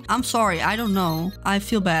watching, I'm sorry, I don't know. I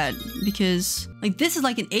feel bad because like this is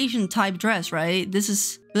like an Asian type dress, right?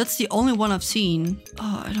 That's the only one I've seen.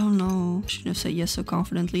 Oh, I don't know. I shouldn't have said yes so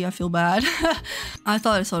confidently. I feel bad. I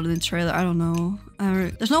thought I saw it in the trailer. I don't know.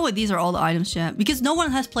 There's no way these are all the items yet because no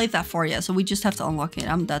one has played that far yet, so we just have to unlock it.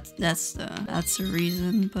 That's the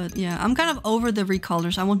reason. But yeah, I'm kind of over the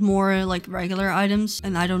recolors. I want more like regular items,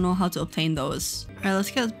 and I don't know how to obtain those. All right,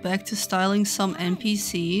 let's get back to styling some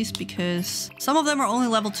NPCs because some of them are only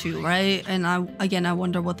level 2, right? And I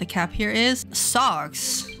wonder what the cap here is.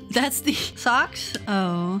 Socks. That's the socks.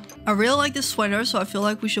 Oh, I really like this sweater, so I feel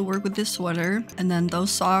like we should work with this sweater. And then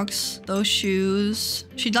those socks, those shoes.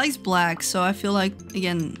 She likes black, so I feel like,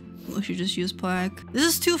 again, we should just use black. This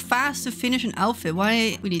is too fast to finish an outfit.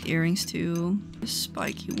 Why? We need earrings too.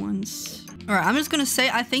 Spiky ones. All right, I'm just gonna say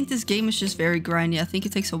I think this game is just very grindy. I think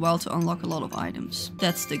it takes a while to unlock a lot of items.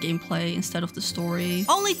 That's the gameplay instead of the story.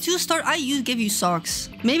 Only 2-star. Give you socks.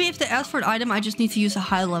 Maybe if they ask for an item, I just need to use a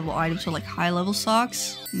high level item. So like high level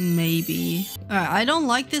socks. Maybe. All right, I don't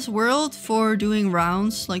like this world for doing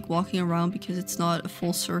rounds, like walking around, because it's not a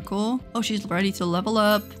full circle. Oh, she's ready to level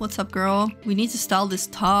up. What's up, girl? We need to style this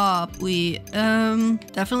top. We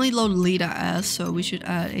definitely Lolita ass, so we should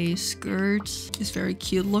add a skirt. It's very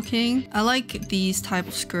cute looking. I like these type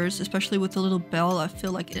of skirts, especially with the little bell. I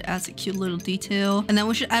feel like it adds a cute little detail. And then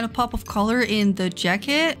we should add a pop of color in the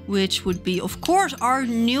jacket, which would be, of course, our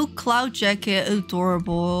new cloud jacket.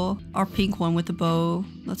 Adorable. Our pink one with the bow.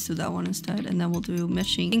 Let's do that one instead. And then we'll do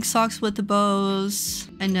matching pink socks with the bows.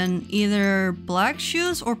 And then either black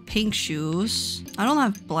shoes or pink shoes. I don't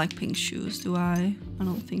have black pink shoes, do I? I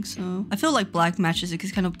don't think so. I feel like black matches it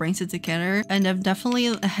because it kind of brings it together. And then definitely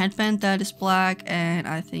a headband that is black. And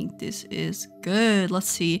I think this is good. Let's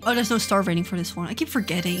see. Oh, there's no star rating for this one. I keep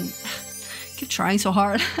forgetting. Keep trying so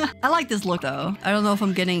hard. I like this look though. I don't know if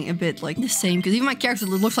I'm getting a bit like the same because even my character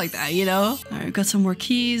looks like that, you know? All right, got some more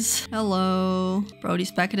keys. Hello.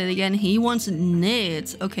 Brody's back at it again. He wants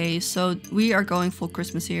knit. Okay, so we are going full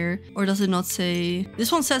Christmas here. Or does it not say?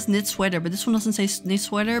 This one says knit sweater, but this one doesn't say knit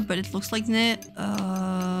sweater, but it looks like knit.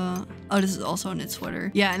 Oh, this is also a knit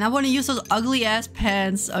sweater. Yeah, and I want to use those ugly ass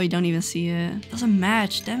pants. Oh, you don't even see it. Doesn't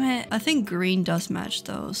match, damn it. I think green does match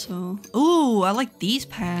though, so. Ooh, I like these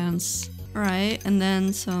pants. All right, and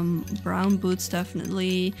then some brown boots,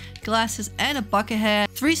 definitely. Glasses and a bucket hat.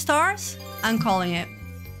 3 stars? I'm calling it.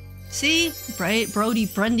 See? Brody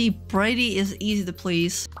is easy to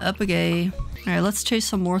please. Up a gay. All right, let's chase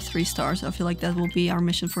some more 3 stars. I feel like that will be our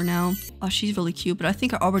mission for now. Oh, she's really cute, but I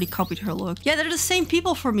think I already copied her look. Yeah, they're the same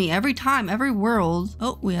people for me every time, every world.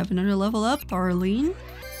 Oh, we have another level up. Arlene.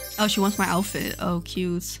 Oh, she wants my outfit. Oh,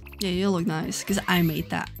 cute. Yeah, you look nice because I made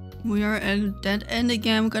that. We are at a dead end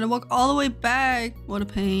again. We're gonna walk all the way back. What a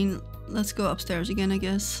pain. Let's go upstairs again, I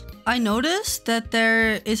guess. I noticed that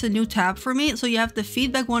there is a new tab for me. So you have the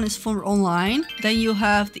feedback one is for online. Then you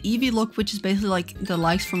have the EV look, which is basically like the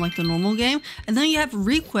likes from like the normal game. And then you have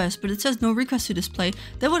requests, but it says no request to display.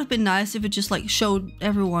 That would have been nice if it just like showed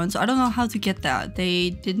everyone. So I don't know how to get that.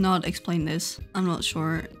 They did not explain this. I'm not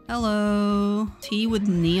sure. Hello. Tea with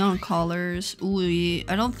neon colors. Ooh,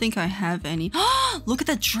 I don't think I have any. Look at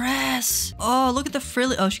that dress. Oh, look at the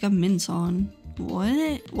frilly. Oh, she got mints on.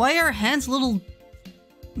 What? Why are her hands little?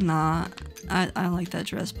 Nah, I like that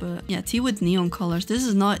dress, but yeah, tea with neon colors. This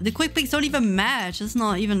is not, the quick picks don't even match. That's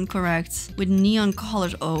not even correct. With neon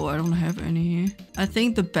colors. Oh, I don't have any. I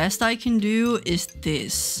think the best I can do is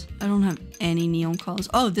this. I don't have any neon colors.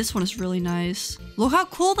 Oh, this one is really nice. Look how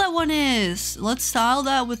cool that one is. Let's style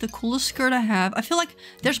that with the coolest skirt I have. I feel like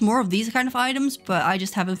there's more of these kind of items, but I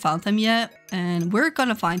just haven't found them yet. And we're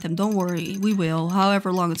gonna find them, don't worry. We will,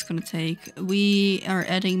 however long it's gonna take. We are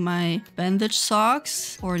adding my bandage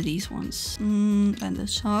socks or these ones.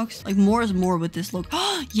 Bandage socks. Like more is more with this look.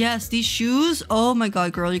 Yes, these shoes. Oh my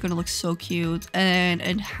god, girl, you're gonna look so cute. And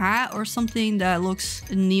a hat or something that looks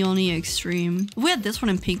neon-y extreme. If we had this one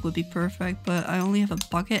in pink would be perfect, but I only have a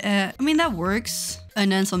bucket hat. I mean, that works.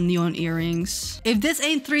 And then some neon earrings. If this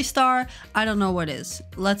ain't 3 star, I don't know what is.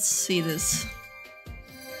 Let's see this.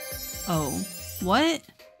 Oh, what?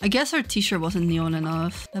 I guess our t-shirt wasn't neon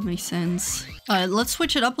enough. That makes sense. Let's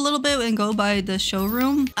switch it up a little bit and go by the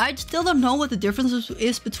showroom. I still don't know what the difference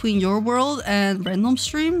is between your world and random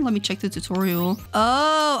stream. Let me check the tutorial.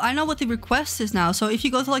 Oh, I know what the request is now. So if you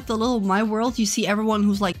go to like the little my world, you see everyone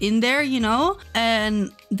who's like in there, you know?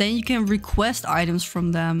 And then you can request items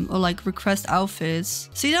from them or like request outfits.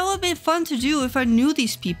 See, that would be fun to do if I knew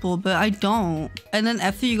these people, but I don't. And then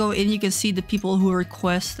after you go in, you can see the people who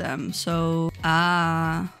request them. So,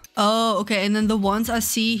 oh, okay. And then the ones I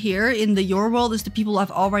see here in the your world is the people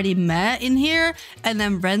I've already met in here. And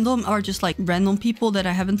then random are just like random people that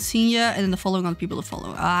I haven't seen yet. And then the following are the people to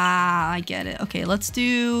follow. I get it. Okay, let's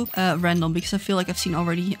do random because I feel like I've seen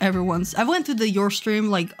already everyone's. I went to the your stream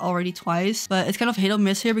like already twice, but it's kind of hit or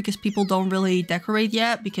miss here because people don't really decorate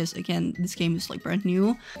yet because again, this game is like brand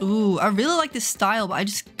new. Ooh, I really like this style, but I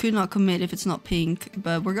just could not commit if it's not pink.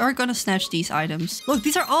 But we are gonna snatch these items. Look,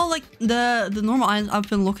 these are all like the normal items I've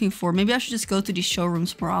been looking for. Maybe I should just go to these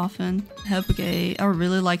showrooms more often. Hepagay, I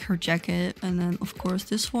really like her jacket. And then of course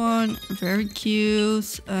this one, very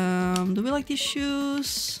cute. Do we like these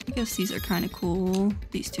shoes? I guess these are kind of cool.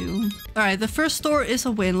 These two. All right, the first store is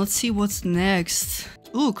a win. Let's see what's next.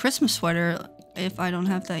 Ooh, Christmas sweater. if I don't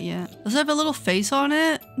have that yet. Does it have a little face on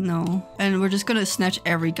it? No. And we're just gonna snatch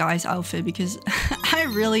every guy's outfit because I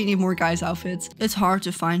really need more guys' outfits. It's hard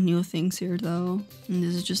to find new things here though. And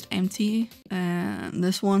this is just empty. And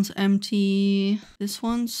this one's empty. This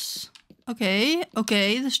one's... Okay,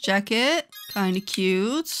 this jacket, kind of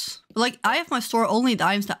cute. Like, I have my store only the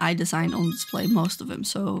items that I designed on display, most of them.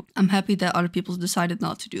 So I'm happy that other people decided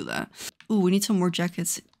not to do that. Ooh, we need some more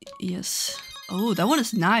jackets. Yes. Oh, that one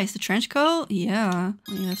is nice. The trench coat? Yeah.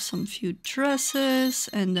 We have some few dresses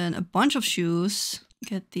and then a bunch of shoes.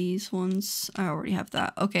 Get these ones. I already have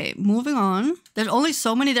that. Okay, moving on. There's only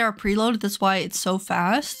so many that are preloaded. That's why it's so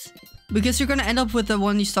fast. Because you're gonna end up with the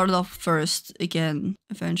one you started off first again,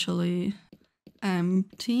 eventually.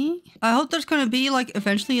 Empty. I hope there's gonna be like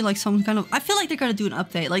eventually like some kind of... I feel like they're gonna do an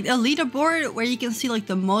update, like a leaderboard where you can see like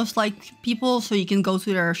the most like people, so you can go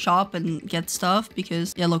to their shop and get stuff.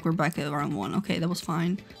 Because yeah, look, we're back at round 1. Okay, that was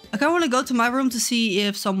fine. I kind of want to go to my room to see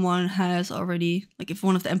if someone has already, like if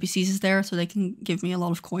one of the NPCs is there, so they can give me a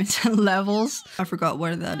lot of coins and levels. I forgot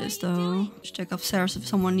where that is though. Just check upstairs if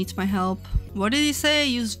someone needs my help. What did he say?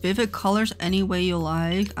 Use vivid colors any way you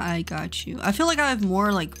like. I got you. I feel like I have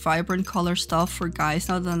more like vibrant color stuff for guys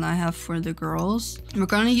now than I have for the girls. We're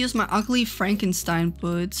gonna use my ugly Frankenstein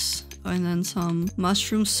boots. And then some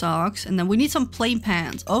mushroom socks. And then we need some plain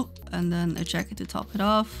pants. Oh, and then a jacket to top it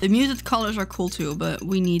off. The muted colors are cool too, but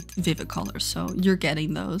we need vivid colors. So you're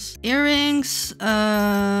getting those. Earrings.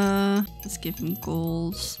 Let's give him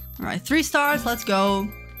golds. All right, 3 stars. Let's go.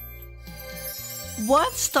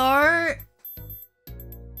 What star?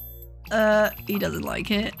 He doesn't like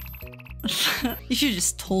it. You should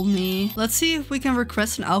just told me. Let's see if we can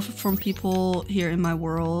request an outfit from people here in my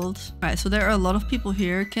world. All right, so there are a lot of people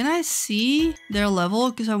here. Can I see their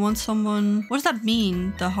level? Because I want someone... What does that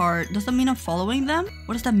mean? The heart. Does that mean I'm following them?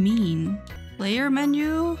 What does that mean? Player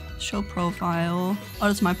menu? Show profile. Oh,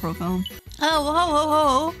 that's my profile. Oh, ho, ho,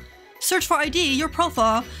 ho. Search for ID, your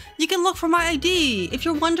profile. You can look for my ID. If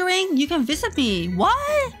you're wondering, you can visit me.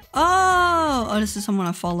 What? Oh, this is someone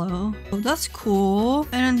I follow. Oh, that's cool.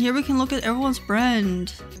 And then here we can look at everyone's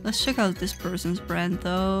brand. Let's check out this person's brand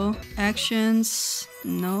though. Actions,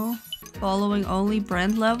 no. Following only,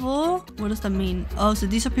 brand level. What does that mean? Oh, so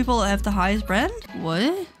these are people that have the highest brand?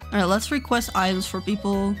 What? All right, let's request items for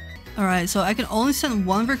people. All right, so I can only send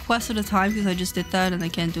 1 request at a time because I just did that and I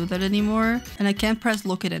can't do that anymore. And I can't press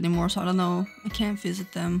look it anymore, so I don't know. I can't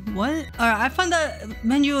visit them. What? All right, I find that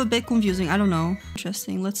menu a bit confusing. I don't know.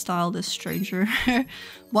 Interesting. Let's style this stranger.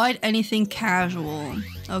 White anything casual.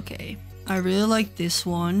 Okay. I really like this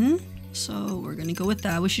one. So we're gonna go with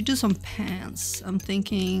that. We should do some pants. I'm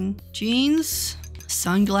thinking jeans,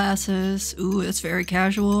 sunglasses. Ooh, that's very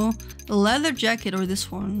casual. A leather jacket or this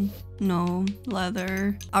one. No,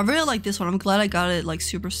 leather. I really like this one. I'm glad I got it like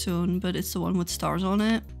super soon, but it's the one with stars on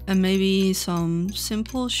it. And maybe some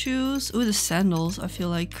simple shoes. Ooh, the sandals. I feel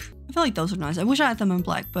like those are nice. I wish I had them in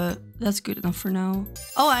black, but that's good enough for now.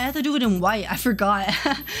 Oh, I had to do it in white. I forgot.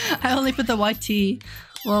 I only put the white tee.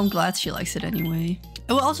 Well, I'm glad she likes it anyway.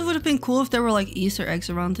 It also would have been cool if there were like Easter eggs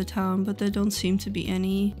around the town, but there don't seem to be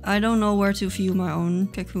any. I don't know where to view my own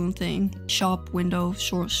cocoon thing. Shop, window,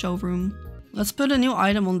 showroom. Let's put a new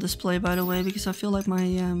item on display, by the way, because I feel like my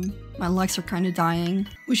legs are kind of dying.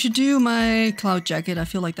 We should do my cloud jacket. I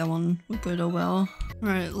feel like that one would go well. All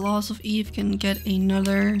right, Laws of Eve can get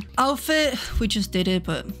another outfit. We just did it,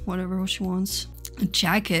 but whatever she wants. A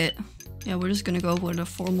jacket. Yeah, we're just gonna go with a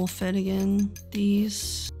formal fit again.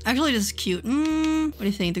 These. Actually, this is cute. What do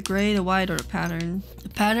you think? The gray, the white, or the pattern? The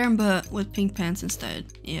pattern, but with pink pants instead.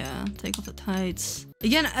 Yeah, take off the tights.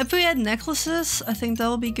 Again, if we had necklaces, I think that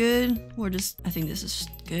would be good. Or just, I think this is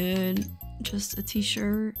good. Just a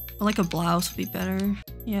t-shirt. Or like a blouse would be better.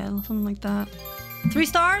 Yeah, something like that. 3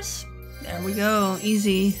 stars? There we go.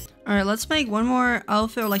 Easy. All right, let's make one more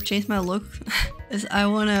outfit or like change my look. I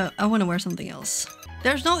wanna wear something else.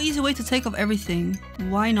 There's no easy way to take off everything.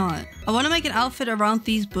 Why not? I want to make an outfit around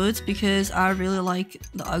these boots because I really like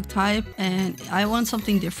the UGG type and I want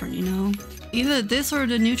something different, you know? Either this or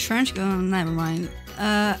the new trench coat. Never mind.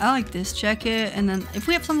 I like this jacket, and then if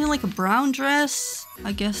we have something like a brown dress,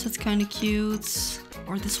 I guess that's kind of cute.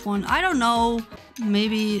 Or this one. I don't know.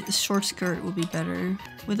 Maybe a short skirt would be better.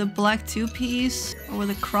 With a black 2-piece or with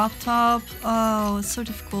a crop top. Oh, it's so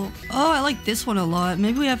difficult. Oh, I like this one a lot.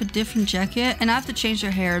 Maybe we have a different jacket. And I have to change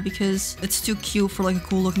their hair because it's too cute for like a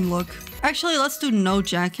cool looking look. Actually, let's do no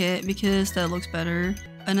jacket because that looks better.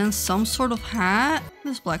 And then some sort of hat.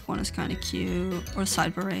 This black one is kind of cute. Or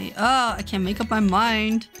side beret. Oh, I can't make up my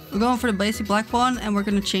mind. We're going for the basic black one, and we're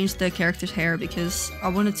gonna change the character's hair because I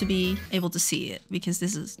want it to be able to see it, because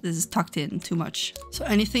this is tucked in too much. So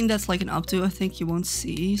anything that's like an updo, I think you won't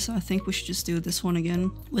see. So I think we should just do this one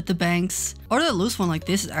again with the bangs. Or the loose one like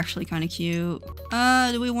this is actually kind of cute.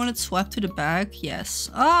 Do we want it swept to the back? Yes.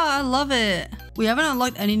 Oh, I love it. We haven't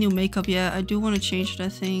unlocked any new makeup yet. I do want to change it, I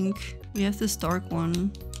think. We have this dark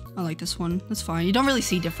one. I like this one. That's fine. You don't really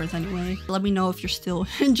see difference anyway. Let me know if you're still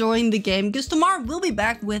enjoying the game, because tomorrow we'll be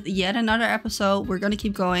back with yet another episode. We're gonna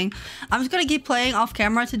keep going. I'm just gonna keep playing off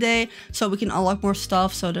camera today so we can unlock more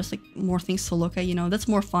stuff, so there's like more things to look at, you know. That's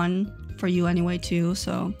more fun for you anyway too.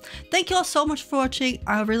 So thank you all so much for watching.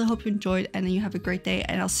 I really hope you enjoyed, and then you have a great day,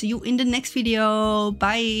 and I'll see you in the next video.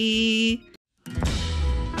 Bye.